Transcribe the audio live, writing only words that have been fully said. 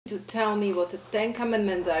to tell me what the 10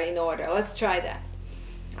 commandments are in order. Let's try that.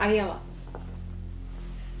 Ariela,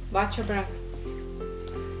 watch your breath.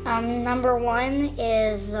 Number 1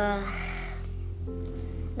 is thou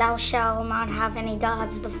shalt not have any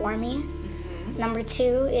gods before me. Number 2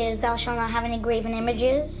 is thou shalt not have any graven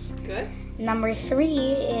images. Good. Number 3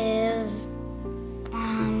 is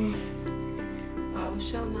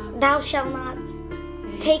thou shalt not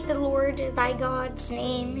take the Lord thy God's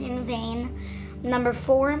name in vain. Number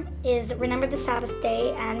 4 is remember the Sabbath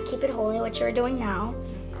day and keep it holy, which you're doing now.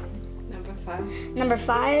 Number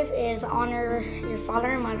 5 is honor your father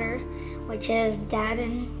and mother, which is dad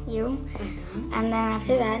and you. And then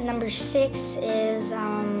after that, number 6 is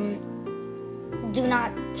do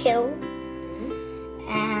not kill.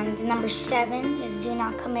 And number 7 is do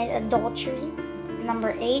not commit adultery.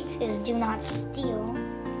 Number 8 is do not steal.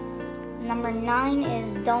 Number 9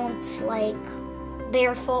 is don't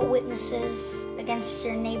bear false witnesses against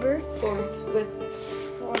your neighbor. False witness.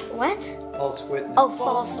 What? False witness. Oh,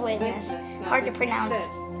 false witness. Hard to pronounce.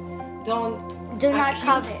 Do not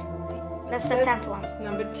covet. That's the 10th one.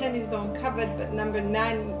 Number 10 is don't covet, but number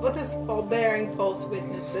 9, what is bearing false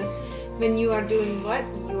witnesses? When you are doing what?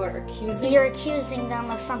 You are accusing? You're accusing them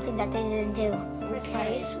of something that they didn't do.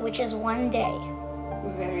 Okay. Which is one day.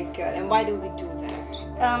 Very good. And why do we do that?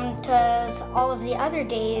 Because all of the other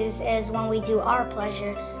days is when we do our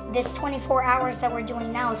pleasure. This 24 hours that we're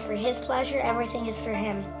doing now is for His pleasure. Everything is for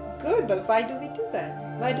Him. Good, but why do we do that?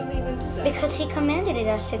 Why do we even do that? Because He commanded it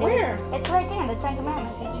us to do. Where? It's right there in the 10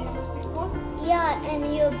 Commandments. See Jesus before? Yeah,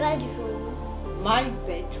 in your bedroom. My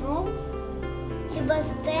bedroom? He was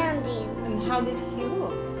standing. And how did he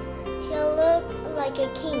look? He looked like a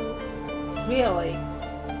king. Really?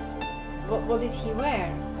 What did he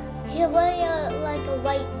wear? He wore like a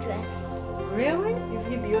white dress. Really? Is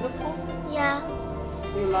he beautiful? Yeah,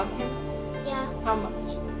 Do you love him? yeah. How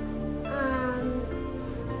much?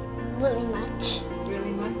 Really much.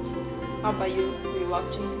 Really much? How about you? Do you love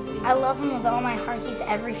Jesus? I love Him with all my heart. He's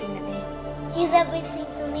everything to me. He's everything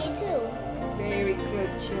to me too. Very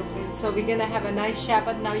good, children. So we're gonna have a nice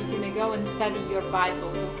Shabbat. Now you're gonna go and study your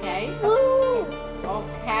Bibles, okay? Woo!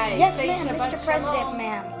 Okay. Yes, Say ma'am, Shabbat Mr. President, Shalom.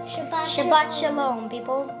 ma'am. Shabbat Shalom,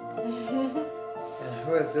 people. And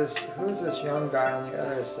who is this young guy on the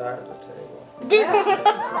other side of the table?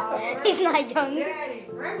 He's not young. Daddy,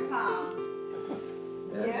 Grandpa.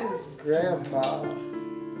 This is Grandpa.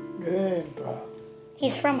 Grandpa.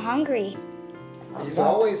 He's from Hungary. He's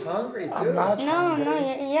always hungry too. I'm not No,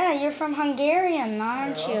 hungry. yeah, you're from Hungarian,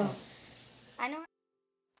 aren't you? I know.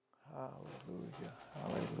 Hallelujah,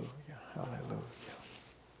 hallelujah,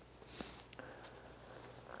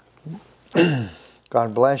 hallelujah.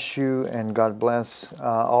 God bless you, and God bless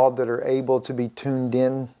all that are able to be tuned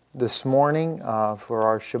in this morning for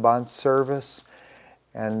our Shabbat service.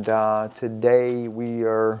 And today we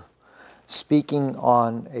are speaking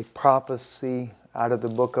on a prophecy out of the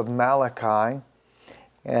book of Malachi.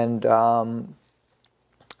 And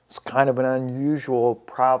it's kind of an unusual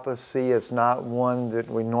prophecy. It's not one that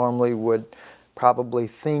we normally would probably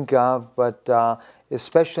think of, but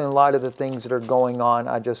especially in light of the things that are going on,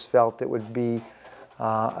 I just felt it would be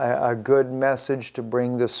a good message to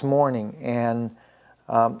bring this morning. And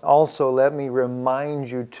also, let me remind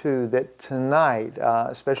you too that tonight,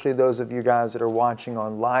 especially those of you guys that are watching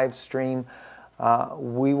on live stream,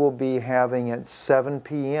 we will be having at 7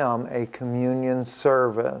 p.m. a communion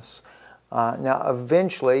service. Now,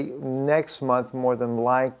 eventually, next month, more than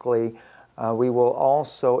likely, we will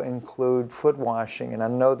also include foot washing. And I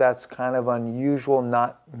know that's kind of unusual.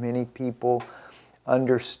 Not many people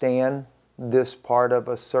understand this part of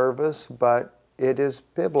a service, but it is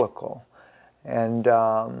biblical. And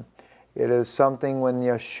it is something when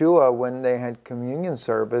Yeshua, when they had communion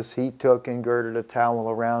service, he took and girded a towel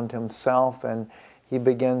around himself and he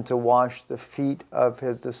began to wash the feet of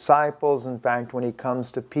his disciples. In fact, when he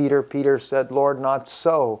comes to Peter, Peter said, "Lord, not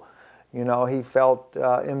so." You know, he felt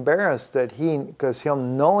embarrassed that because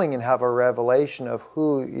him knowing and have a revelation of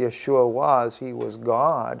who Yeshua was, he was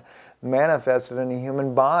God, manifested in a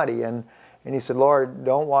human body. And he said, "Lord,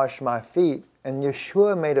 don't wash my feet." And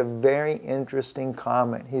Yeshua made a very interesting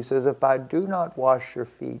comment. He says, "If I do not wash your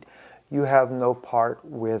feet, you have no part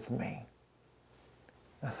with me."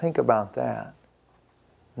 Now think about that.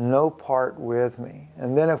 No part with me.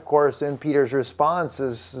 And then, of course, then Peter's response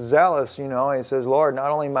is zealous, you know. He says, "Lord,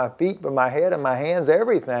 not only my feet, but my head and my hands,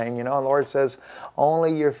 everything." You know, and the Lord says,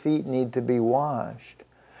 "Only your feet need to be washed."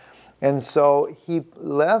 And so he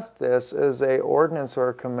left this as an ordinance or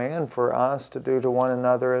a command for us to do to one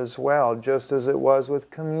another as well, just as it was with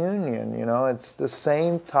communion. You know, it's the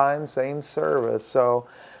same time, same service. So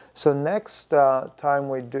So next time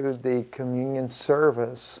we do the communion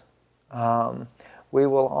service, we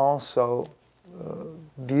will also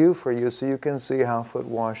view for you so you can see how foot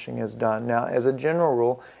washing is done. Now, as a general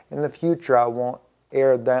rule, in the future I won't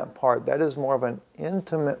air that part. That is more of an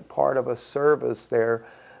intimate part of a service there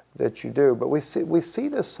that you do. But we see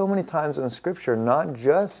this so many times in Scripture, not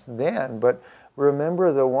just then, but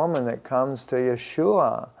remember the woman that comes to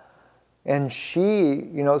Yeshua. And she,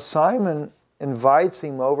 Simon invites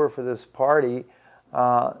him over for this party,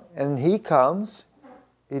 and he comes.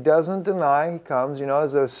 He doesn't deny, he comes,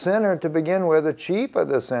 as a sinner to begin with, the chief of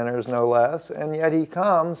the sinners, no less, and yet he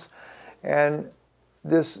comes, and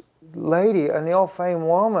this lady, an ill-famed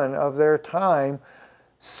woman of their time,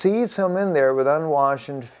 sees him in there with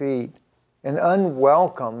unwashed feet and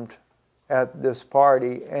unwelcomed at this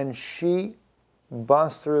party, and she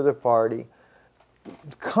busts through the party,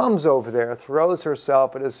 comes over there, throws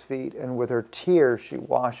herself at his feet, and with her tears she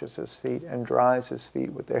washes his feet and dries his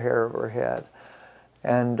feet with the hair of her head.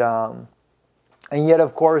 And yet,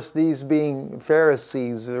 of course, these being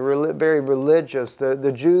Pharisees, very religious,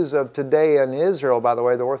 the Jews of today in Israel, by the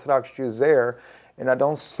way, the Orthodox Jews there, and I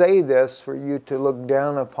don't say this for you to look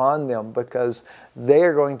down upon them, because they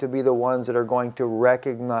are going to be the ones that are going to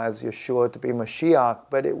recognize Yeshua to be Mashiach,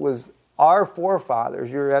 but it was our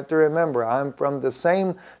forefathers. You have to remember, I'm from the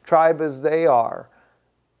same tribe as they are.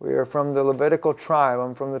 We are from the Levitical tribe.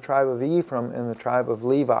 I'm from the tribe of Ephraim and the tribe of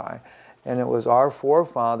Levi. And it was our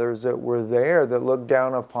forefathers that were there that looked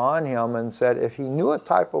down upon him and said, if he knew what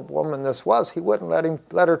type of woman this was, he wouldn't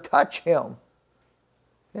let her touch him.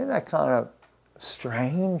 Isn't that kind of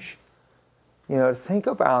strange? Think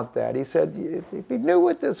about that. He said, if he knew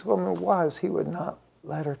what this woman was, he would not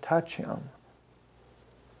let her touch him.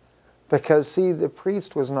 Because, see, the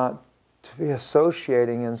priest was not to be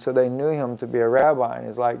associating, and so they knew him to be a rabbi. And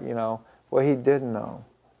he's like, well, he did know.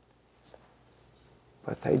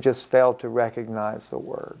 But they just failed to recognize the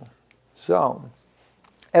word. So,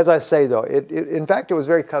 as I say, though, in fact, it was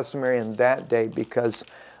very customary in that day, because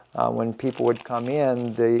when people would come in,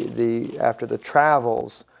 after the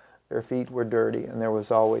travels, their feet were dirty, and there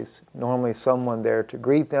was always normally someone there to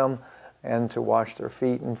greet them and to wash their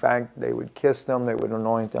feet. In fact, they would kiss them, they would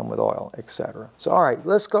anoint them with oil, etc. So, all right,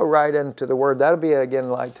 let's go right into the word. That'll be, again,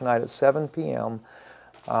 like tonight at 7 p.m.,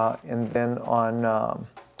 and then on...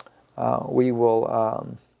 we will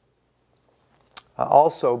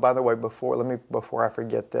also, by the way, before I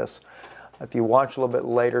forget this, if you watch a little bit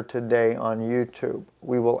later today on YouTube,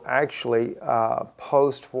 we will actually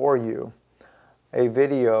post for you a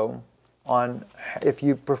video on, if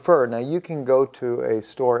you prefer. Now, you can go to a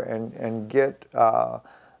store and get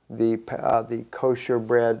the kosher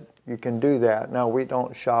bread. You can do that. Now, we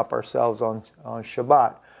don't shop ourselves on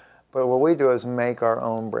Shabbat, but what we do is make our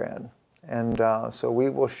own bread. And so we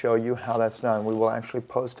will show you how that's done. We will actually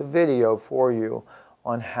post a video for you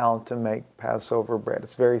on how to make Passover bread.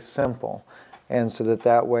 It's very simple. And so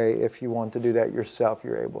that way, if you want to do that yourself,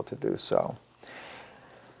 you're able to do so.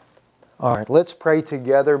 All right, let's pray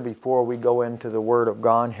together before we go into the Word of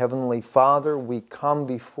God. Heavenly Father, we come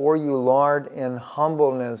before you, Lord, in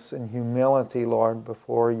humbleness and humility, Lord,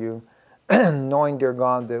 before you, knowing, dear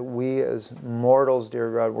God, that we as mortals,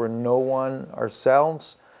 dear God, we're no one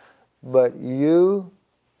ourselves, but you,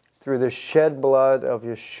 through the shed blood of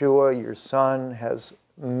Yeshua, your Son, has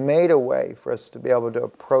made a way for us to be able to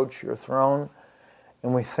approach your throne.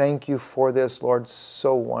 And we thank you for this, Lord,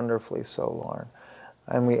 so wonderfully so, Lord.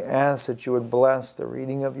 And we ask that you would bless the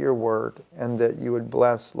reading of your word, and that you would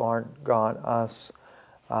bless, Lord God, us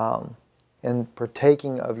in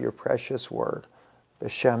partaking of your precious word.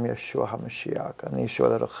 B'Shem Yeshua HaMashiach, Ani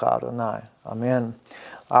Yeshua Adonai. Amen.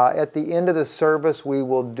 At the end of the service, we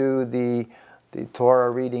will do the Torah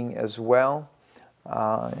reading as well.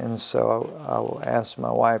 And so I will ask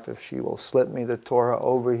my wife if she will slip me the Torah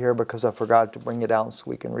over here, because I forgot to bring it out so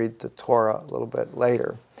we can read the Torah a little bit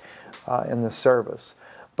later in the service.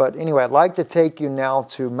 But anyway, I'd like to take you now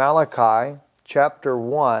to Malachi chapter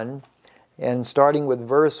 1, and starting with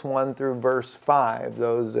verse 1 through verse 5,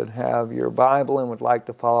 those that have your Bible and would like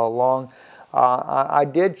to follow along. I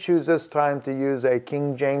did choose this time to use a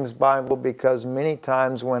King James Bible, because many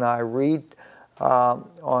times when I read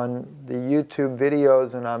on the YouTube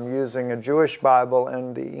videos and I'm using a Jewish Bible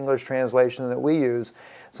and the English translation that we use,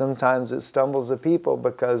 sometimes it stumbles the people,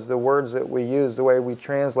 because the words that we use, the way we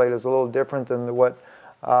translate, is a little different than what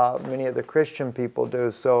many of the Christian people do,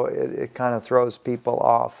 so it kind of throws people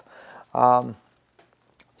off.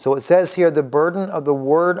 So it says here, the burden of the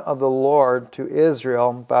word of the Lord to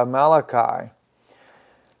Israel by Malachi.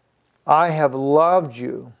 I have loved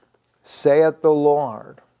you, saith the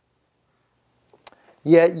Lord.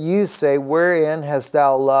 Yet you say, wherein hast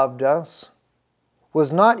thou loved us?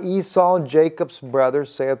 Was not Esau Jacob's brother,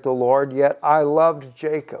 saith the Lord? Yet I loved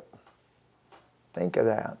Jacob. Think of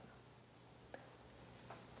that.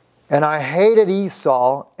 And I hated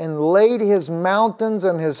Esau, and laid his mountains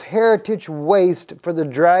and his heritage waste for the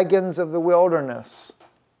dragons of the wilderness.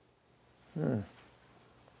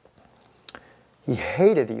 He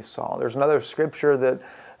hated Esau. There's another scripture that,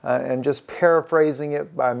 and just paraphrasing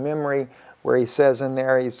it by memory, where he says in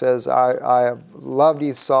there, he says, I have loved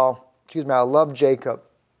Esau, I loved Jacob,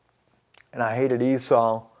 and I hated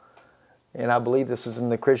Esau. And I believe this is in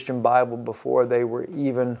the Christian Bible before they were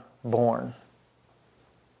even born.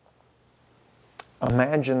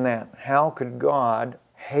 Imagine that. How could God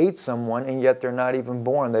hate someone and yet they're not even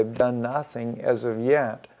born? They've done nothing as of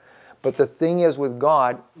yet. But the thing is with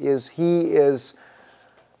God is His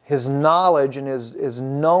knowledge and His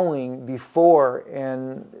knowing before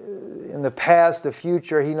and in the past, the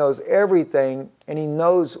future, He knows everything, and He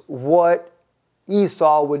knows what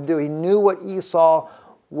Esau would do. He knew what Esau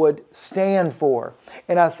would stand for.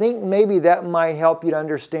 And I think maybe that might help you to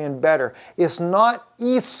understand better. It's not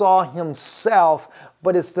Esau himself,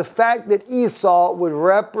 but it's the fact that Esau would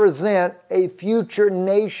represent a future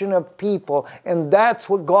nation of people, and that's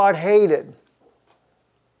what God hated.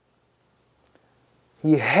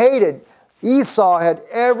 He hated. Esau had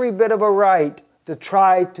every bit of a right to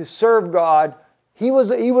try to serve God. He was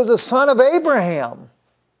a son of Abraham.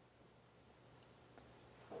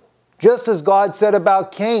 Just as God said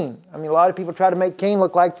about Cain. I mean, a lot of people try to make Cain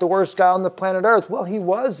look like the worst guy on the planet Earth. Well, he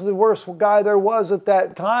was the worst guy there was at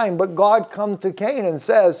that time. But God comes to Cain and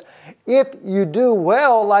says, if you do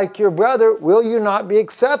well like your brother, will you not be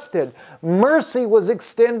accepted? Mercy was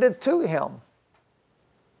extended to him.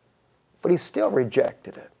 But he still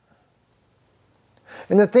rejected it.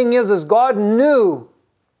 And the thing is God knew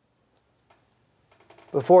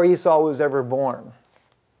before Esau was ever born.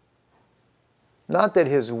 Not that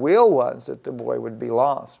His will was that the boy would be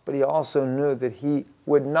lost, but He also knew that he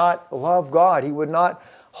would not love God. He would not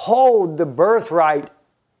hold the birthright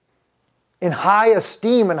in high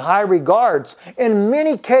esteem and high regards. In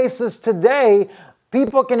many cases today,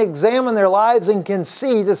 people can examine their lives and can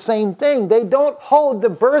see the same thing. They don't hold the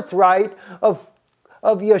birthright of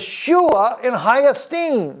Yeshua in high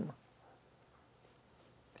esteem.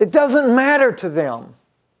 It doesn't matter to them.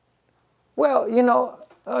 Well,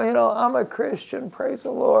 I'm a Christian, praise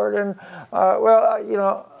the Lord, and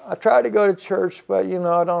I try to go to church, but I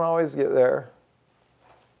don't always get there.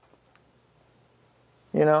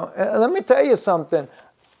 And let me tell you something.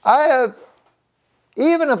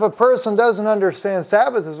 Even if a person doesn't understand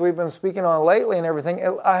Sabbath, as we've been speaking on lately and everything,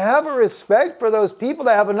 I have a respect for those people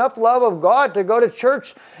that have enough love of God to go to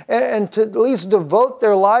church and to at least devote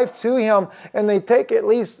their life to Him, and they take at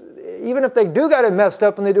least, even if they do got it messed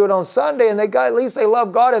up and they do it on Sunday, and at least they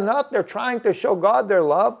love God enough, they're trying to show God their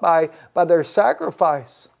love by their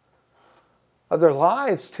sacrifice of their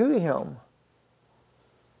lives to Him.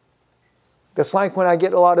 It's like when I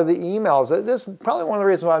get a lot of the emails. This is probably one of the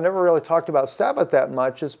reasons why I've never really talked about Sabbath that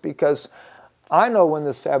much, is because I know when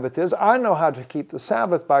the Sabbath is. I know how to keep the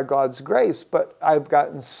Sabbath by God's grace, but I've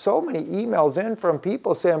gotten so many emails in from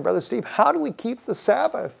people saying, Brother Steve, how do we keep the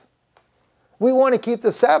Sabbath? We want to keep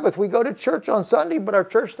the Sabbath. We go to church on Sunday, but our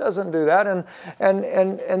church doesn't do that.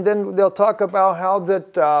 And then they'll talk about how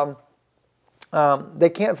that they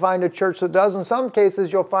can't find a church that does. In some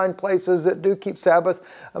cases, you'll find places that do keep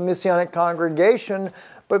Sabbath, a Messianic congregation,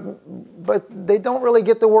 but they don't really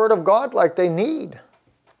get the Word of God like they need.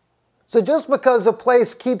 So just because a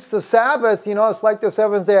place keeps the Sabbath, it's like the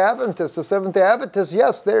Seventh-day Adventists. The Seventh-day Adventists,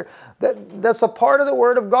 yes, that's a part of the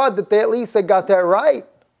Word of God that at least they got that right.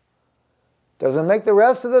 Doesn't make the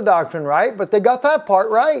rest of the doctrine right, but they got that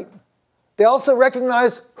part right. They also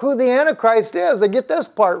recognize who the Antichrist is. They get this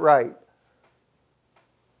part right.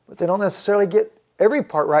 But they don't necessarily get every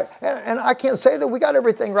part right. And I can't say that we got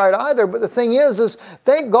everything right either, but the thing is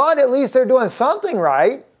thank God at least they're doing something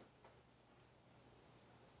right.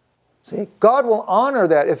 See, God will honor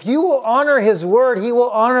that. If you will honor His Word, He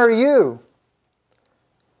will honor you.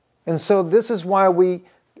 And so this is why we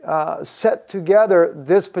set together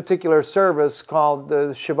this particular service called the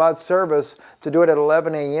Shabbat service to do it at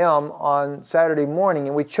 11 a.m. on Saturday morning.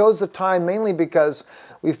 And we chose the time mainly because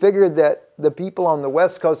we figured that the people on the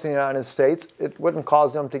west coast of the United States, it wouldn't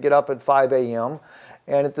cause them to get up at 5 a.m.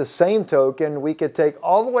 And at the same token, we could take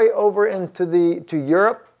all the way over to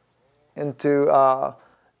Europe, into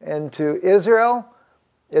Israel.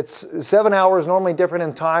 It's 7 hours normally different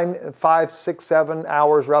in time, 5, 6, 7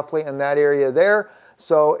 hours roughly in that area there.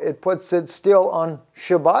 So it puts it still on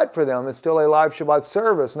Shabbat for them. It's still a live Shabbat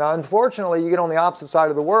service. Now, unfortunately, you get on the opposite side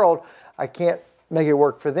of the world. I can't make it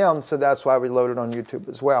work for them, so that's why we load it on YouTube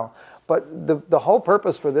as well. But the whole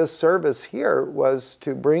purpose for this service here was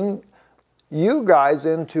to bring you guys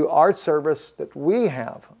into our service that we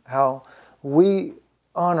have, how we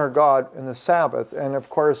honor God in the Sabbath. And of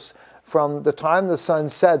course, from the time the sun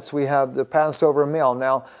sets, we have the Passover meal.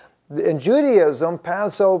 Now, in Judaism,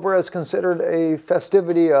 Passover is considered a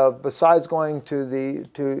festivity of, besides going to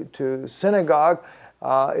the synagogue,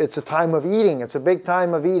 it's a time of eating. It's a big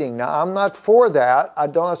time of eating. Now, I'm not for that.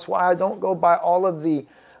 That's why I don't go by all of the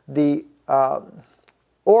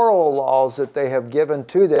oral laws that they have given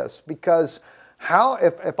to this. Because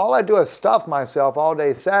if all I do is stuff myself all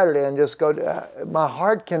day Saturday and just go, my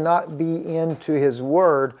heart cannot be into His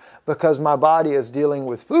Word because my body is dealing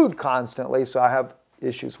with food constantly, so I have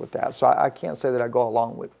issues with that. So I can't say that I go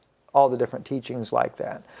along with all the different teachings like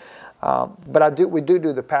that. But we do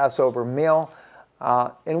the Passover meal.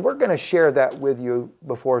 And we're going to share that with you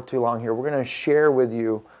before too long here. We're going to share with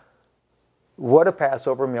you what a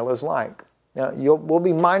Passover meal is like. Now, we'll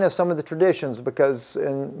be minus some of the traditions because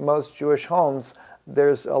in most Jewish homes,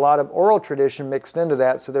 there's a lot of oral tradition mixed into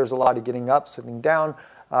that. So there's a lot of getting up, sitting down,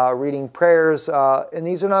 reading prayers. And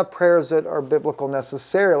these are not prayers that are biblical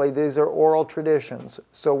necessarily. These are oral traditions.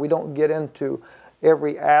 So we don't get into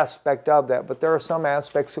every aspect of that. But there are some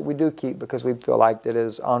aspects that we do keep because we feel like that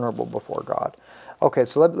is honorable before God. Okay,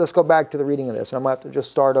 so let's go back to the reading of this. And I'm going to have to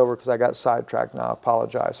just start over because I got sidetracked now. I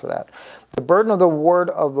apologize for that. The burden of the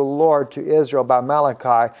word of the Lord to Israel by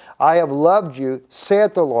Malachi. I have loved you,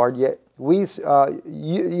 saith the Lord, yet you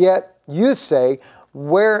say,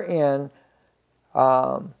 wherein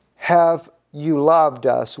have you loved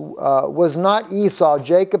us? Was not Esau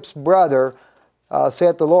Jacob's brother,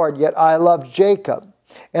 saith the Lord, yet I loved Jacob.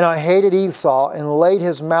 And I hated Esau, and laid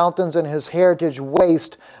his mountains and his heritage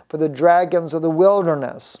waste for the dragons of the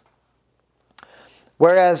wilderness.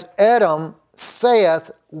 Whereas Edom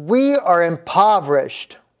saith, we are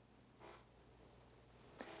impoverished.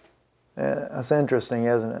 That's interesting,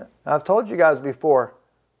 isn't it? I've told you guys before,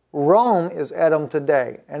 Rome is Edom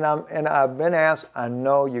today. And I've been asked, I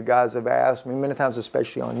know you guys have asked me many times,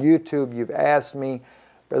 especially on YouTube, you've asked me,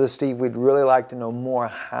 Brother Steve, we'd really like to know more.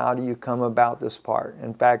 How do you come about this part?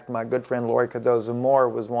 In fact, my good friend Lori Cardozo-Moore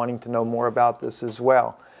was wanting to know more about this as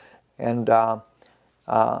well. And right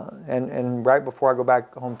before I go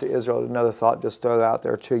back home to Israel, another thought, just throw it out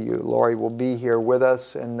there to you. Lori will be here with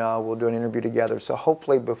us, and we'll do an interview together. So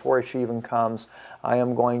hopefully before she even comes, I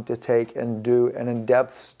am going to take and do an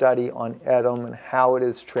in-depth study on Edom and how it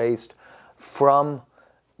is traced from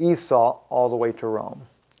Esau all the way to Rome.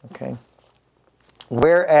 Okay?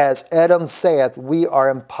 Whereas Edom saith, we are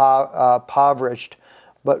impoverished,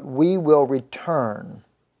 but we will return.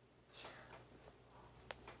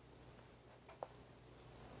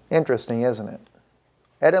 Interesting, isn't it?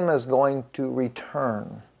 Edom is going to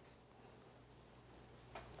return.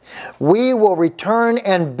 We will return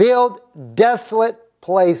and build desolate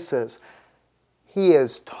places. He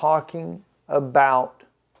is talking about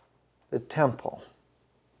the temple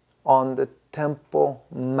on the Temple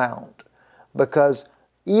Mount. Because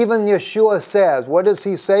even Yeshua says, what does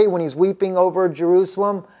he say when he's weeping over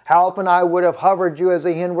Jerusalem? How often I would have hovered you as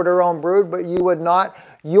a hen would her own brood, but you would not.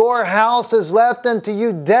 Your house is left unto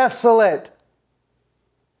you desolate.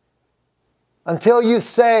 Until you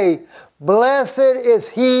say, blessed is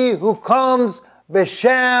he who comes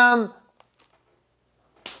B'Shem,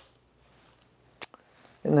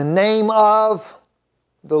 in the name of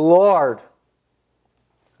the Lord.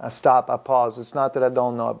 I stop, I pause. It's not that I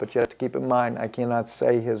don't know it, but you have to keep in mind, I cannot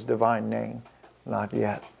say His divine name. Not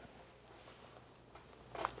yet.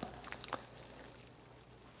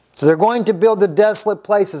 So they're going to build the desolate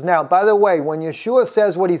places. Now, by the way, when Yeshua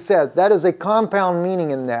says what He says, that is a compound meaning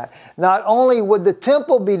in that. Not only would the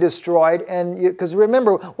temple be destroyed, because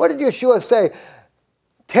remember, what did Yeshua say?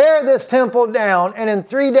 Tear this temple down, and in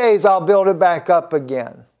 3 days I'll build it back up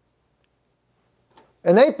again.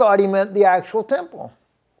 And they thought He meant the actual temple.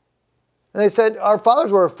 And they said, our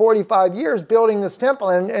fathers were 45 years building this temple,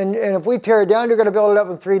 and if we tear it down, you're going to build it up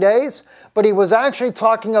in 3 days. But He was actually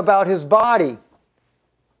talking about His body.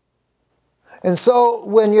 And so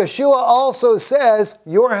when Yeshua also says,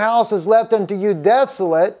 your house is left unto you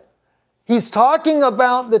desolate, He's talking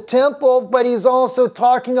about the temple, but He's also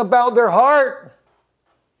talking about their heart.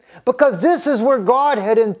 Because this is where God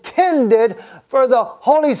had intended for the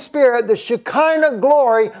Holy Spirit, the Shekinah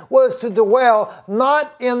glory, was to dwell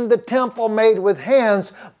not in the temple made with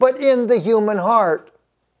hands, but in the human heart.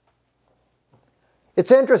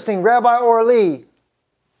 It's interesting, Rabbi Orly,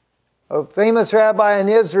 a famous rabbi in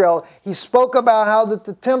Israel, he spoke about how that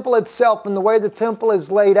the temple itself and the way the temple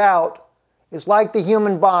is laid out is like the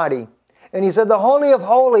human body. And he said the Holy of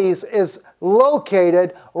Holies is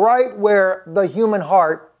located right where the human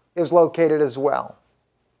heart is located as well.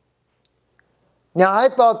 Now, I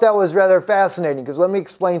thought that was rather fascinating, because let me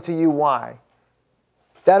explain to you why.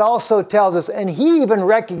 That also tells us, and he even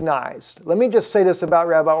recognized, let me just say this about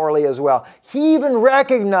Rabbi Orly as well. He even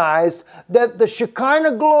recognized that the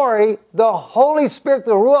Shekinah glory, the Holy Spirit,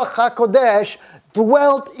 the Ruach HaKodesh,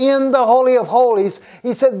 dwelt in the Holy of Holies.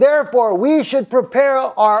 He said, therefore, we should prepare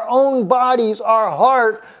our own bodies, our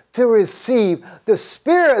heart, to receive the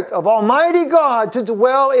Spirit of Almighty God to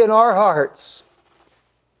dwell in our hearts.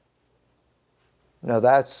 Now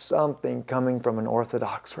that's something coming from an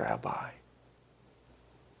Orthodox rabbi.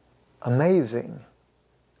 Amazing.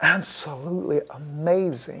 Absolutely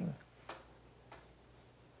amazing.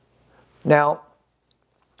 Now,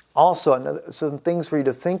 also, some things for you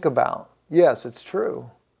to think about. Yes, it's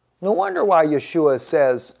true. No wonder why Yeshua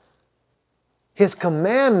says His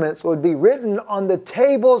commandments would be written on the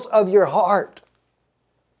tables of your heart.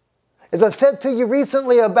 As I said to you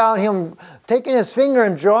recently about Him taking His finger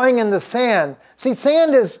and drawing in the sand. See,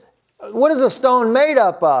 sand is, what is a stone made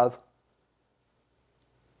up of?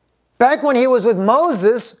 Back when He was with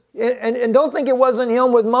Moses, and don't think it wasn't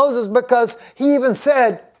Him with Moses, because He even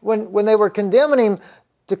said, when they were condemning Him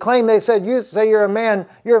to claim, they said, you say you're a man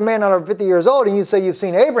out of 50 years old, and you say you've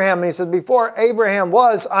seen Abraham. And He said, before Abraham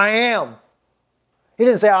was, I am. He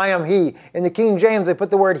didn't say, I am He. In the King James, they put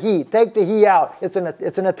the word He. Take the He out. It's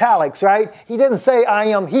in italics, right? He didn't say, I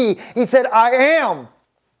am He. He said, I am.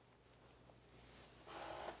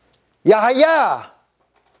 Yahya.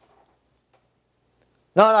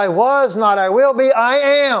 Not I was, not I will be, I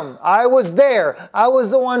am. I was there. I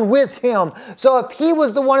was the one with Him. So if He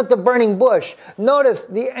was the one at the burning bush, notice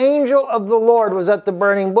the angel of the Lord was at the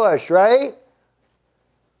burning bush, right?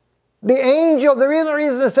 The angel, the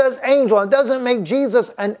reason it says angel, it doesn't make Jesus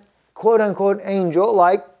an quote-unquote angel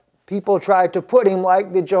like people try to put Him,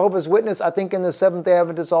 like the Jehovah's Witness, I think in the Seventh-day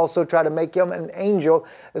Adventists also try to make Him an angel.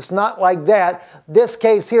 It's not like that. This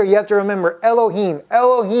case here, you have to remember Elohim.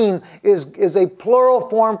 Elohim is a plural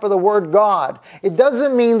form for the word God. It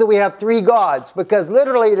doesn't mean that we have three gods, because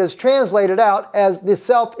literally it is translated out as the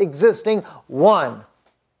self-existing one.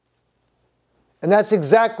 And that's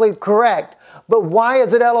exactly correct. But why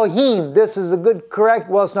is it Elohim? This is a good correct,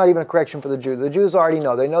 well, it's not even a correction for the Jews. The Jews already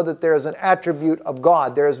know. They know that there is an attribute of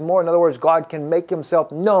God. There is more. In other words, God can make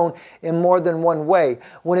Himself known in more than one way.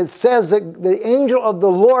 When it says that the angel of the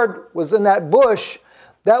Lord was in that bush,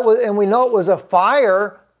 that was, and we know it was a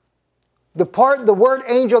fire, the word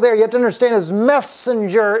angel there, you have to understand, is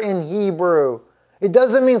messenger in Hebrew. It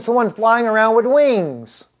doesn't mean someone flying around with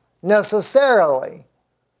wings, necessarily.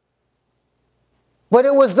 But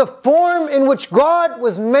it was the form in which God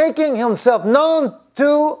was making Himself known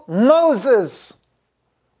to Moses.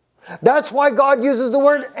 That's why God uses the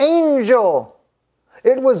word angel.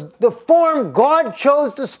 It was the form God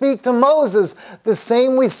chose to speak to Moses. The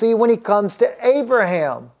same we see when He comes to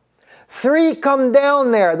Abraham. 3 come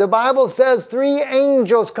down there. The Bible says 3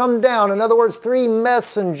 angels come down. In other words, 3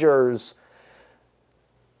 messengers.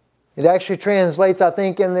 It actually translates, I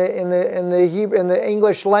think, in the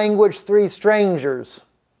English language, 3 strangers.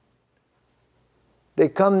 They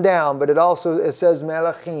come down, but it says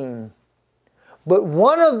Malachim. But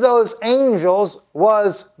one of those angels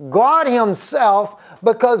was God Himself,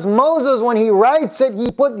 because Moses, when he writes it, he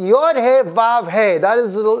put Yod-He Vav-He. That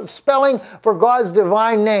is the spelling for God's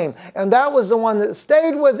divine name. And that was the one that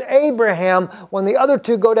stayed with Abraham when the other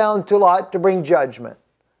 2 go down to Lot to bring judgment.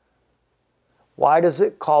 Why does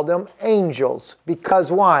it call them angels?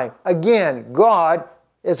 Because why? Again, God,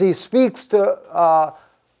 as He speaks to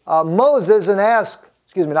Moses and asks,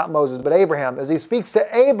 excuse me, not Moses, but Abraham, as He speaks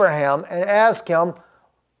to Abraham and asks him,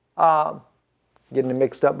 getting it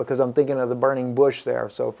mixed up because I'm thinking of the burning bush there,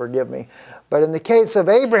 so forgive me. But in the case of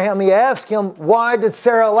Abraham, He asked him, why did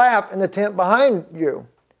Sarah laugh in the tent behind you?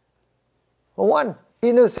 Well, one,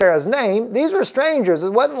 he knew Sarah's name. These were strangers.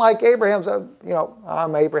 It wasn't like Abraham said,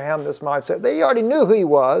 I'm Abraham, this is my wife. They already knew who he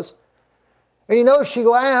was. And he knows she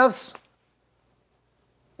laughs.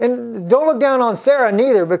 And don't look down on Sarah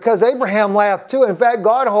neither, because Abraham laughed too. In fact,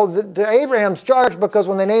 God holds it to Abraham's charge, because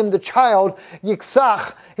when they named the child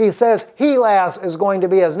Yitzhak, He says he laughs is going to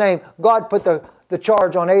be his name. God put the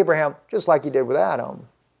charge on Abraham, just like He did with Adam.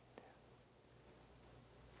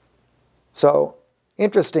 So,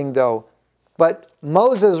 interesting though. But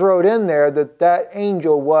Moses wrote in there that that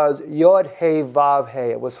angel was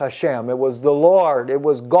Yod-He-Vav-He. It was Hashem. It was the Lord. It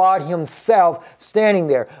was God Himself standing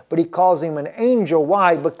there. But he calls him an angel.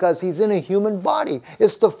 Why? Because he's in a human body.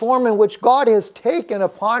 It's the form in which God has taken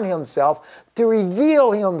upon Himself to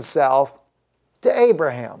reveal Himself to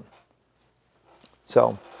Abraham.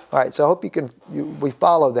 So, all right. So I hope we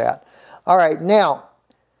follow that. All right. Now,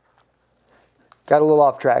 got a little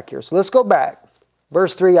off track here. So let's go back.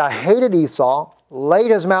 Verse 3, I hated Esau,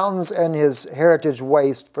 laid his mountains and his heritage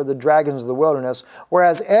waste for the dragons of the wilderness.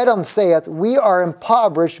 Whereas Edom saith, we are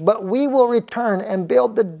impoverished, but we will return and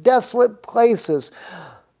build the desolate places.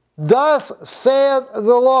 Thus saith the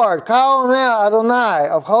Lord, Kaomer Adonai,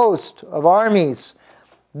 of hosts, of armies.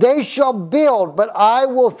 They shall build, but I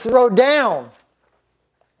will throw down.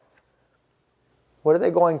 What are they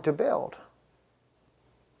going to build?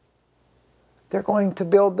 They're going to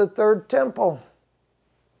build the third temple.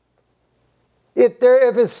 If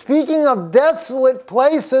it's speaking of desolate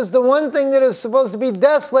places, the one thing that is supposed to be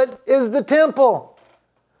desolate is the temple.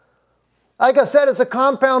 Like I said, it's a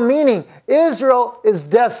compound meaning. Israel is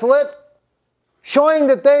desolate, showing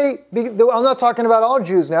that I'm not talking about all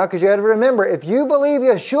Jews now, because you have to remember, if you believe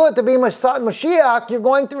Yeshua to be Mashiach, you're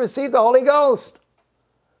going to receive the Holy Ghost.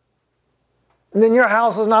 And then your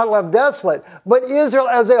house is not left desolate. But Israel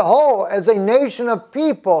as a whole, as a nation of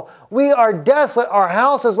people, we are desolate. Our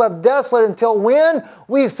house is left desolate until when?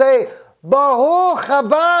 We say, Baruch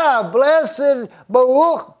haba, blessed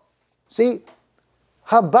Baruch. See,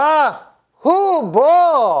 haba hu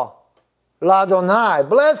bo l'Adonai.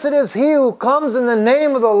 Blessed is he who comes in the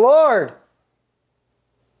name of the Lord.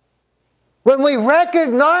 When we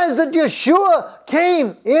recognize that Yeshua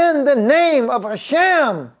came in the name of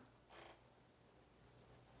Hashem,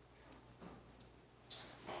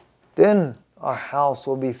 then our house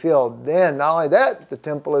will be filled. Then, not only that, the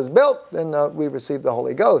temple is built, then we receive the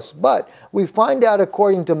Holy Ghost. But we find out,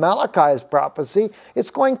 according to Malachi's prophecy, it's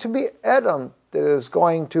going to be Edom that is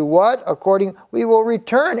going to what? We will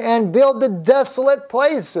return and build the desolate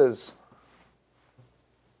places.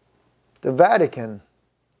 The Vatican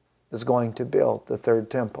is going to build the third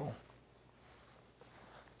temple.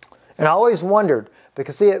 And I always wondered,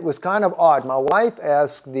 because see, it was kind of odd. My wife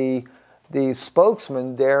asked the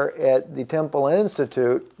spokesman there at the Temple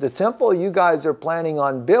Institute, the temple you guys are planning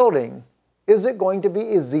on building, is it going to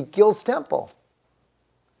be Ezekiel's temple?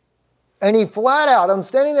 And he flat out, I'm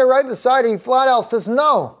standing there right beside him, he flat out says,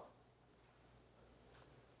 no.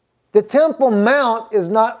 The Temple Mount is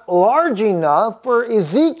not large enough for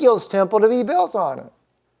Ezekiel's temple to be built on it.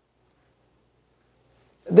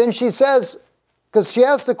 Then she says, because she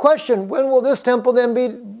asked the question, when will this temple then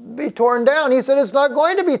be torn down? He said, it's not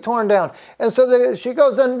going to be torn down. And so she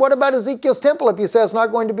goes, then what about Ezekiel's temple? If you say it's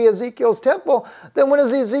not going to be Ezekiel's temple, then when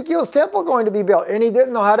is Ezekiel's temple going to be built? And he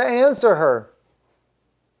didn't know how to answer her.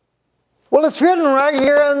 Well, it's written right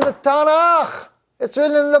here in the Tanakh. It's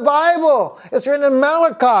written in the Bible. It's written in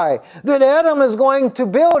Malachi that Edom is going to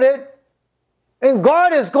build it and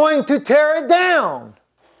God is going to tear it down.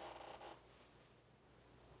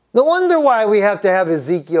 No wonder why we have to have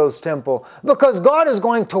Ezekiel's temple, because God is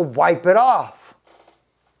going to wipe it off.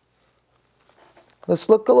 Let's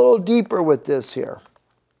look a little deeper with this here.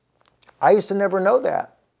 I used to never know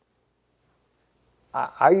that.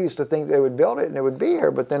 I used to think they would build it and it would be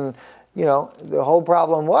here, but then, you know, the whole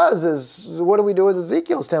problem is what do we do with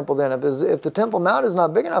Ezekiel's temple then? If the Temple Mount is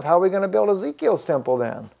not big enough, how are we going to build Ezekiel's temple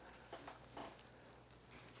then?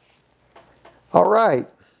 All right.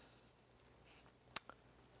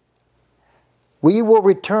 We will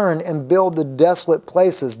return and build the desolate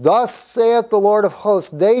places. Thus saith the Lord of hosts,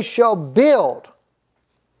 they shall build.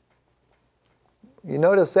 You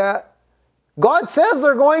notice that? God says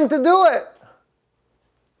they're going to do it.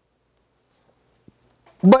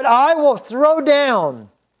 But I will throw down.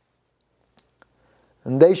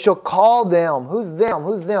 And they shall call them. Who's them?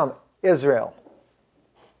 Who's them? Israel.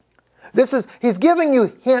 He's giving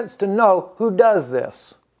you hints to know who does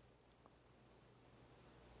this.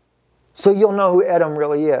 So you'll know who Edom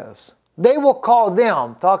really is. They will call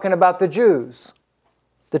them, talking about the Jews,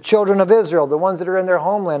 the children of Israel, the ones that are in their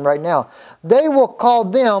homeland right now. They will call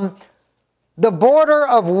them the border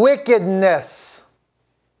of wickedness,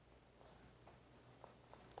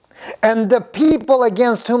 and the people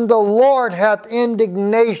against whom the Lord hath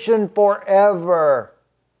indignation forever.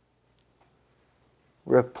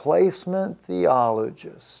 Replacement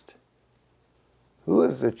theologist. Who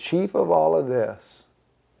is the chief of all of this?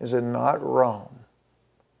 Is it not Rome?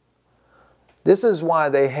 This is why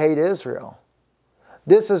they hate Israel.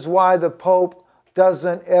 This is why the Pope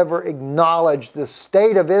doesn't ever acknowledge the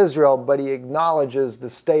state of Israel, but he acknowledges the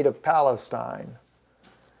state of Palestine.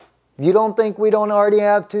 If you don't think we don't already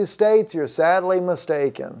have two states, you're sadly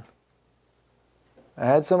mistaken. I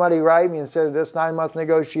had somebody write me and said, this 9-month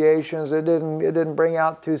negotiations, it didn't bring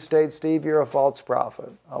out two states. Steve, you're a false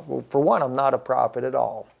prophet. Well, for one, I'm not a prophet at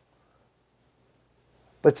all.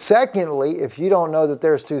 But secondly, if you don't know that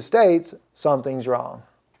there's two states, something's wrong.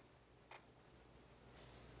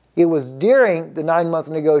 It was during the 9-month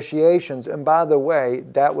negotiations, and by the way,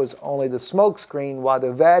 that was only the smokescreen while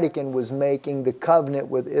the Vatican was making the covenant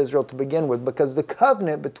with Israel to begin with, because the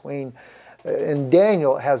covenant between and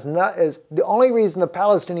Daniel has not, is the only reason the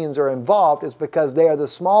Palestinians are involved is because they are the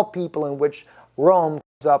small people in which Rome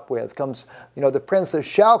comes up with. The prince that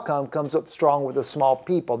shall come comes up strong with the small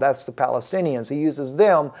people. That's the Palestinians. He uses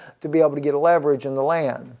them to be able to get leverage in the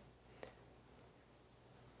land.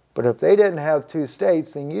 But if they didn't have two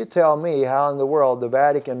states, then you tell me how in the world the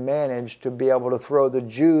Vatican managed to be able to throw the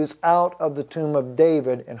Jews out of the tomb of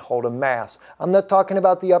David and hold a mass. I'm not talking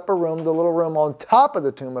about the upper room, the little room on top of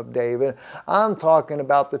the tomb of David. I'm talking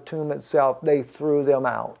about the tomb itself. They threw them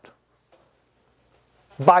out.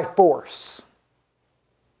 By force.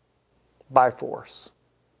 By force.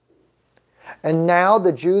 And now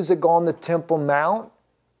the Jews that go on the Temple Mount,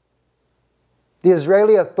 the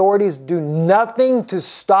Israeli authorities do nothing to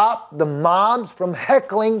stop the mobs from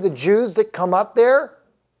heckling the Jews that come up there.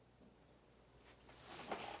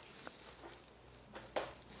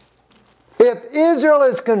 If Israel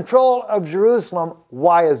is in control of Jerusalem,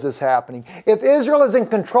 why is this happening? If Israel is in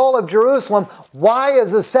control of Jerusalem, why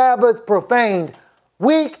is the Sabbath profaned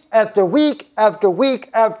week after week after week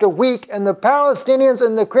after week? And the Palestinians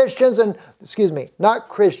and the Christians, and not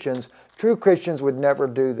Christians, true Christians would never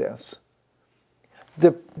do this.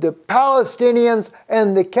 The Palestinians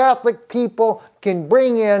and the Catholic people can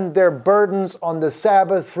bring in their burdens on the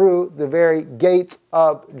Sabbath through the very gates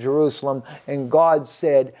of Jerusalem. And God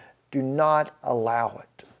said, do not allow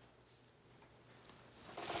it.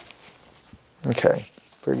 Okay,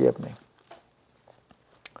 forgive me.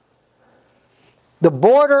 The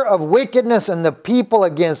border of wickedness and the people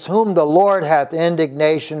against whom the Lord hath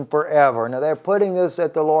indignation forever. Now they're putting this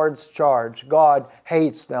at the Lord's charge. God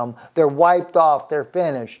hates them. They're wiped off. They're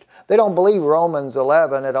finished. They don't believe Romans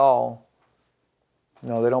 11 at all.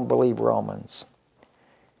 No, they don't believe Romans.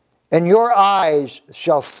 And your eyes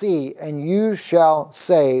shall see, and you shall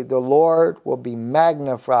say, the Lord will be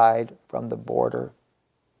magnified from the border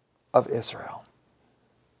of Israel.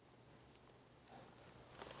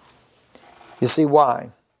 You see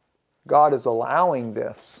why? God is allowing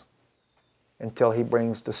this until He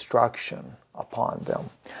brings destruction upon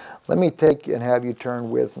them. Let me take and have you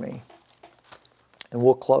turn with me, and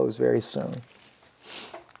we'll close very soon.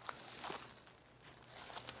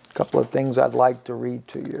 A couple of things I'd like to read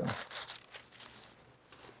to you.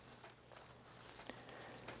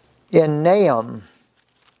 In Nahum,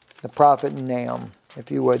 the prophet Nahum,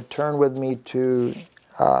 if you would turn with me to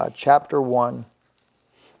chapter 1.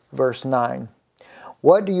 Verse 9.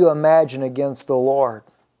 What do you imagine against the Lord?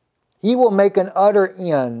 He will make an utter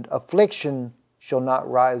end. Affliction shall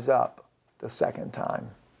not rise up the second time.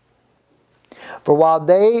 For while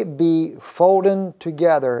they be folden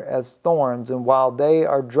together as thorns, and while they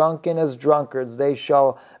are drunken as drunkards, they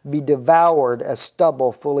shall be devoured as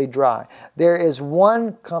stubble fully dry. There is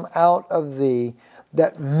one come out of thee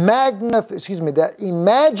that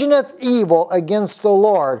imagineth evil against the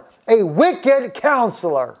Lord, a wicked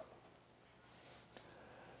counselor.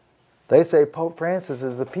 They say Pope Francis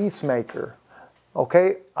is the peacemaker.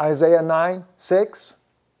 Okay, Isaiah 9:6.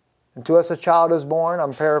 And to us a child is born.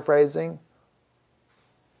 I'm paraphrasing.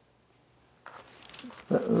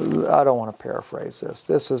 I don't want to paraphrase this.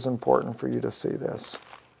 This is important for you to see this.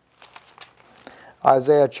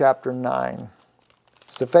 Isaiah chapter 9.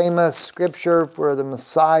 It's the famous scripture for the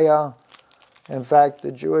Messiah. In fact,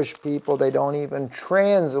 the Jewish people, they don't even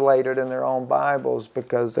translate it in their own Bibles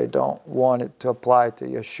because they don't want it to apply to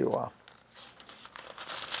Yeshua.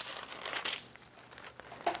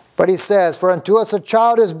 But he says, for unto us a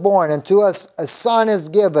child is born, and to us a son is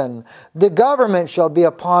given. The government shall be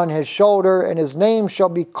upon his shoulder, and his name shall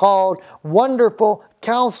be called Wonderful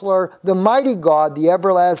Counselor, the Mighty God, the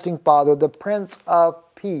Everlasting Father, the Prince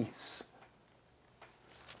of Peace.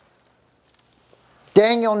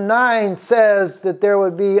 Daniel 9 says that there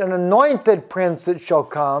would be an anointed prince that shall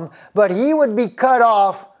come, but he would be cut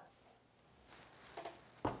off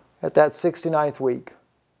at that 69th week.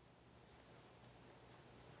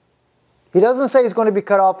 He doesn't say he's going to be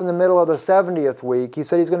cut off in the middle of the 70th week. He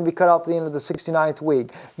said he's going to be cut off at the end of the 69th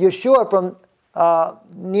week. Yeshua from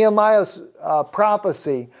Nehemiah's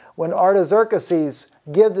prophecy when Artaxerxes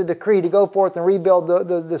give the decree to go forth and rebuild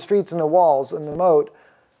the streets and the walls and the moat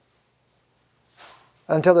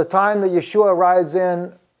until the time that Yeshua rides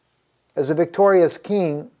in as a victorious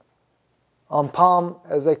king on Palm,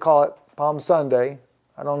 as they call it, Palm Sunday.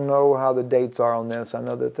 I don't know how the dates are on this. I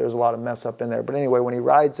know that there's a lot of mess up in there. But anyway, when he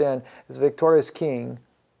rides in as a victorious king,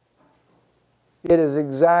 it is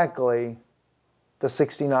exactly the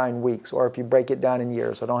 69 weeks, or if you break it down in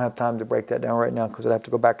years. I don't have time to break that down right now because I'd have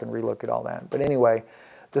to go back and relook at all that. But anyway,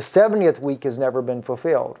 the 70th week has never been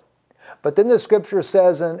fulfilled. But then the scripture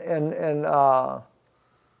says in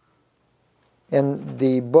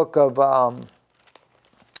the book of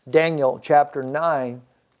Daniel, chapter 9,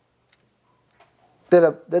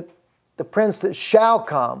 that the prince that shall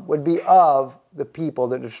come would be of the people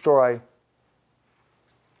that destroy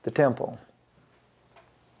the temple.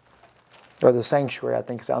 Or the sanctuary, I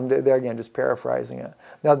think. So I'm there again, just paraphrasing it.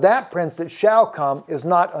 Now that prince that shall come is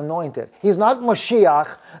not anointed. He's not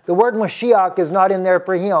Mashiach. The word Mashiach is not in there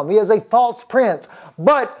for him. He is a false prince.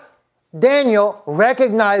 But Daniel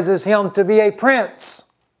recognizes him to be a prince.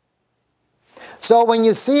 So when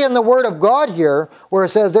you see in the Word of God here, where it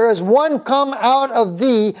says, there is one come out of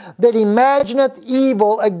thee that imagineth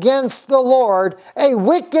evil against the Lord, a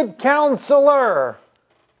wicked counselor.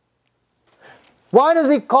 Why does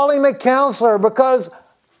he call him a counselor? Because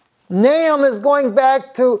Nahum is going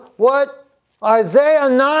back to what? Isaiah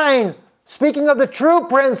 9, speaking of the true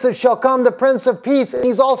prince that shall come, the Prince of Peace. And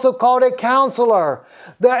he's also called a counselor.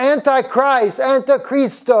 The Antichrist,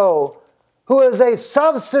 Antichristo, who is a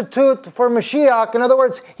substitute for Mashiach. In other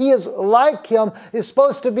words, he is like him, is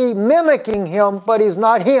supposed to be mimicking him, but he's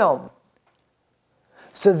not him.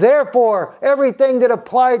 So therefore, everything that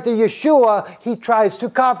applied to Yeshua, he tries to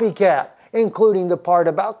copycat, including the part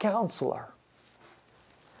about counselor.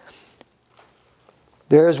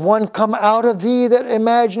 There is one come out of thee that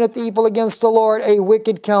imagineth evil against the Lord, a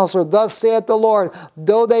wicked counselor. Thus saith the Lord,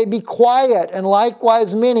 though they be quiet, and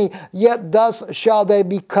likewise many, yet thus shall they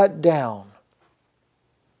be cut down.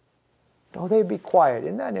 Though they be quiet.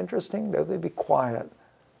 Isn't that interesting? Though they be quiet.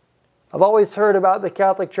 I've always heard about the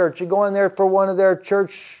Catholic Church. You go in there for one of their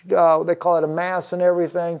church, they call it a mass and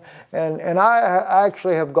everything. And I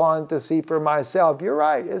actually have gone to see for myself. You're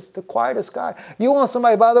right, it's the quietest guy. You want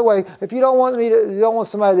somebody, by the way, if you don't want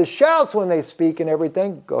somebody that shouts when they speak and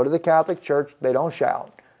everything, go to the Catholic Church. They don't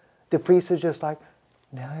shout. The priest is just like,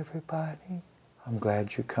 now everybody, I'm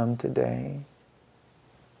glad you come today.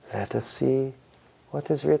 Let us see what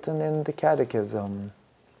is written in the Catechism.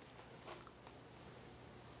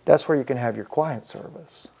 That's where you can have your quiet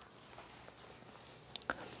service.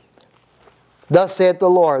 Thus saith the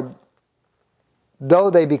Lord, though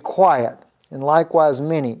they be quiet, and likewise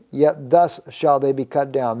many, yet thus shall they be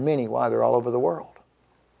cut down. Many, why? They're all over the world.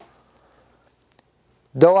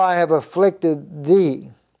 Though I have afflicted thee,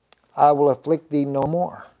 I will afflict thee no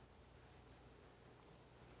more.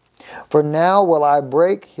 For now will I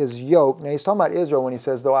break his yoke. Now he's talking about Israel when he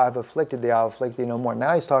says, though I have afflicted thee, I will afflict thee no more.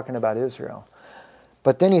 Now he's talking about Israel.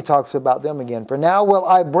 But then he talks about them again. For now will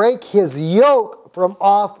I break his yoke from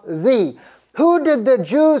off thee. Who did the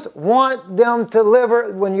Jews want them to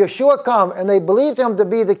deliver when Yeshua come? And they believed him to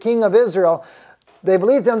be the king of Israel. They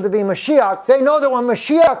believed him to be Mashiach. They know that when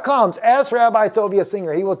Mashiach comes, ask Rabbi Tovia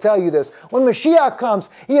Singer, he will tell you this. When Mashiach comes,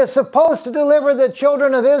 he is supposed to deliver the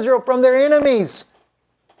children of Israel from their enemies.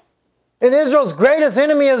 And Israel's greatest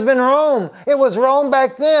enemy has been Rome. It was Rome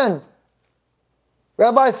back then.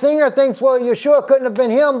 Rabbi Singer thinks, well, Yeshua couldn't have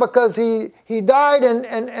been him because he died and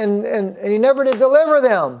he never did deliver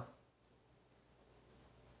them.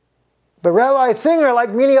 But Rabbi Singer,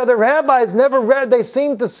 like many other rabbis, never read, they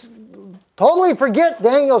seem to totally forget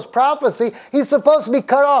Daniel's prophecy. He's supposed to be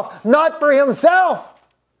cut off, not for himself,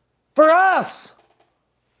 for us.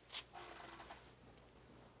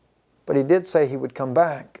 But he did say he would come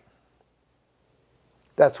back.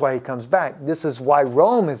 That's why he comes back. This is why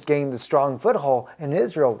Rome has gained the strong foothold in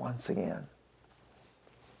Israel once again.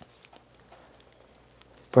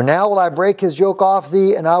 For now will I break his yoke off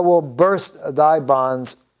thee, and I will burst thy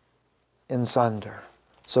bonds in sunder.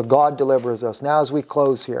 So God delivers us. Now as we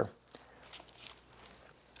close here,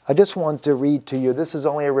 I just want to read to you, this is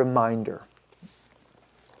only a reminder,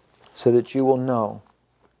 so that you will know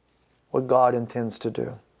what God intends to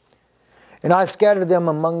do. And I scattered them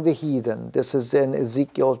among the heathen. This is in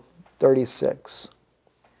Ezekiel 36.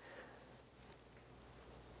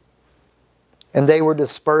 And they were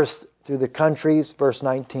dispersed through the countries, verse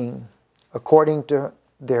 19. According to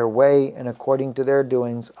their way and according to their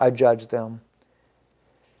doings, I judged them.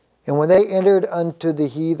 And when they entered unto the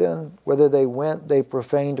heathen, whither they went, they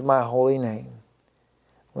profaned my holy name.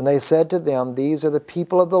 when they said to them, These are the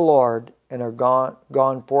people of the Lord, and are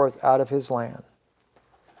gone forth out of his land.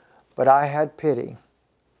 But I had pity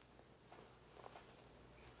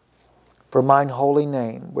for mine holy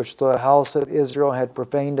name, which the house of Israel had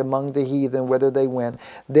profaned among the heathen, whither they went.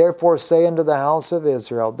 Therefore say unto the house of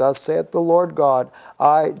Israel, Thus saith the Lord God,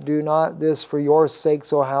 I do not this for your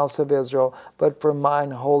sakes, O house of Israel, but for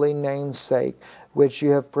mine holy name's sake, which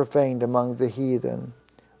you have profaned among the heathen,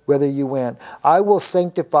 whither you went. I will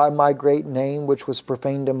sanctify my great name, which was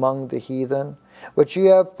profaned among the heathen, which you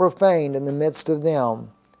have profaned in the midst of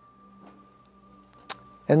them.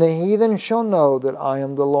 And the heathen shall know that I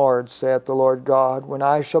am the Lord, saith the Lord God, when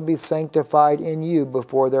I shall be sanctified in you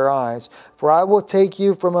before their eyes. For I will take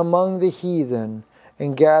you from among the heathen,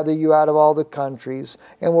 and gather you out of all the countries,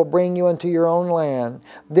 and will bring you into your own land.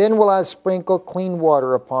 Then will I sprinkle clean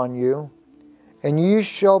water upon you, and you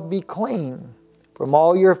shall be clean. From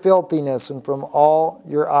all your filthiness and from all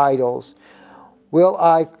your idols will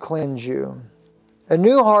I cleanse you. A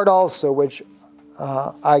new heart also which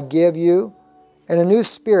I give you, and a new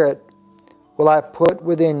spirit will I put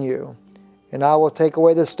within you. And I will take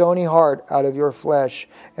away the stony heart out of your flesh,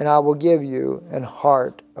 and I will give you an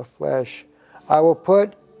heart of flesh. I will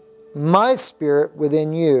put my spirit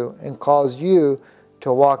within you, and cause you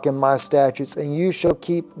to walk in my statutes, and you shall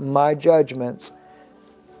keep my judgments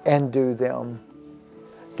and do them.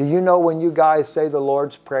 Do you know when you guys say the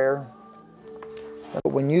Lord's Prayer?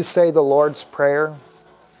 When you say the Lord's Prayer,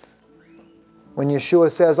 when Yeshua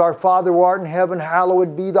says, Our Father who art in heaven,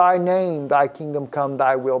 hallowed be thy name, thy kingdom come,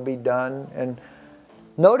 thy will be done. And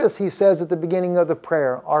notice he says at the beginning of the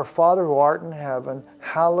prayer, Our Father who art in heaven,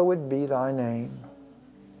 hallowed be thy name.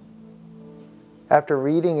 After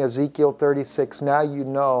reading Ezekiel 36, now you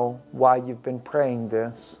know why you've been praying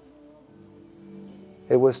this.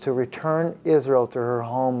 It was to return Israel to her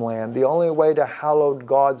homeland. The only way to hallow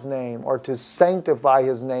God's name, or to sanctify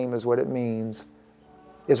his name is what it means,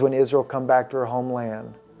 is when Israel come back to her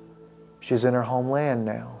homeland. She's in her homeland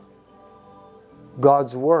now.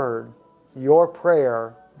 God's word, your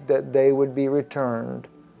prayer, that they would be returned.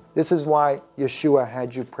 This is why Yeshua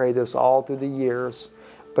had you pray this all through the years,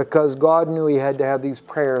 because God knew he had to have these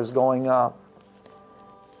prayers going up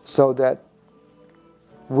so that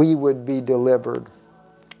we would be delivered.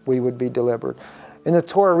 We would be delivered. In the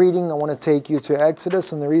Torah reading, I want to take you to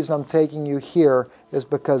Exodus, and the reason I'm taking you here is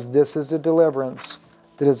because this is the deliverance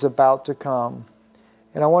that is about to come.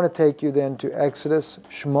 And I want to take you then to Exodus,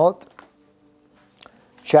 Shemot,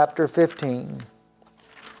 chapter 15.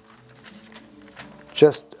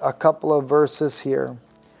 Just a couple of verses here.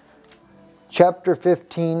 Chapter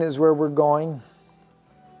 15 is where we're going.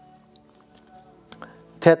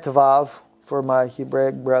 Tetvav for my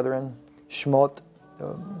Hebraic brethren. Shemot,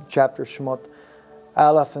 chapter Shemot,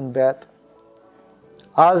 Aleph and Bet.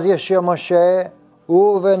 Az yashir Moshe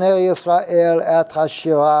ובני ישראל את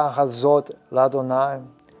השירה הזאת לאדוני.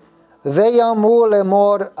 ויאמרו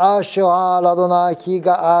לאמור אשרה לאדוני כי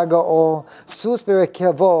גאה גאו, סוס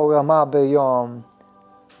ורכבו רמה ביום.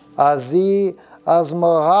 אזי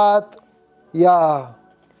אזמרת יה,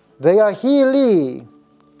 ויהי לי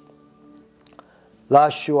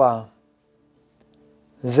לשוע.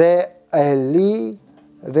 זה אלי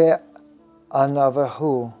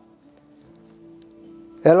ואנבהו.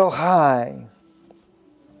 אלוהי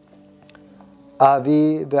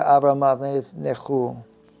Avi ve'Avram nechu.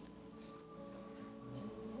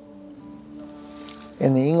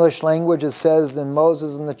 In the English language it says, Then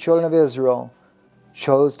Moses and the children of Israel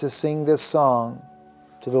chose to sing this song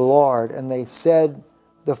to the Lord, and they said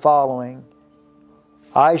the following,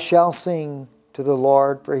 I shall sing to the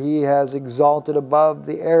Lord, for he has exalted above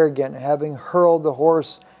the arrogant, having hurled the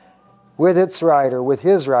horse with its rider, with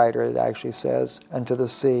his rider, it actually says, unto the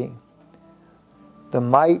sea. The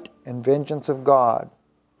might and vengeance of God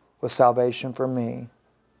was salvation for me.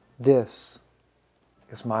 This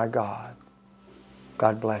is my God.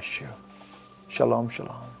 God bless you. Shalom,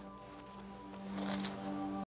 shalom.